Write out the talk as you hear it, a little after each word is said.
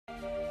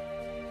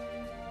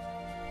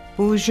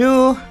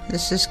Bonjour,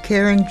 this is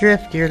Karen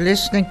Drift. You're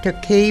listening to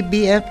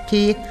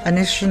KBFT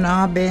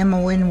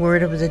Anishinaabe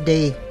Word of the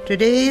Day.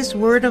 Today's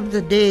word of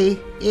the day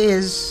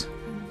is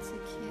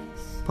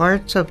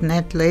parts of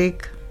Net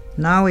Lake,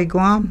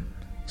 Naawigwam,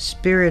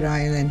 Spirit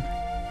Island.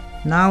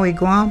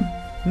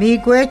 Naawigwam.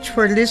 Miigwech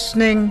for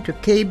listening to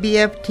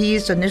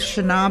KBFT's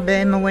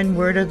Anishinaabe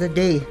Word of the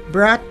Day,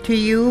 brought to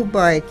you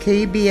by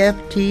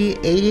KBFT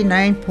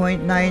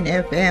 89.9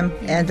 FM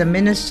and the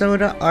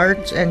Minnesota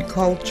Arts and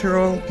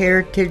Cultural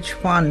Heritage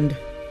Fund.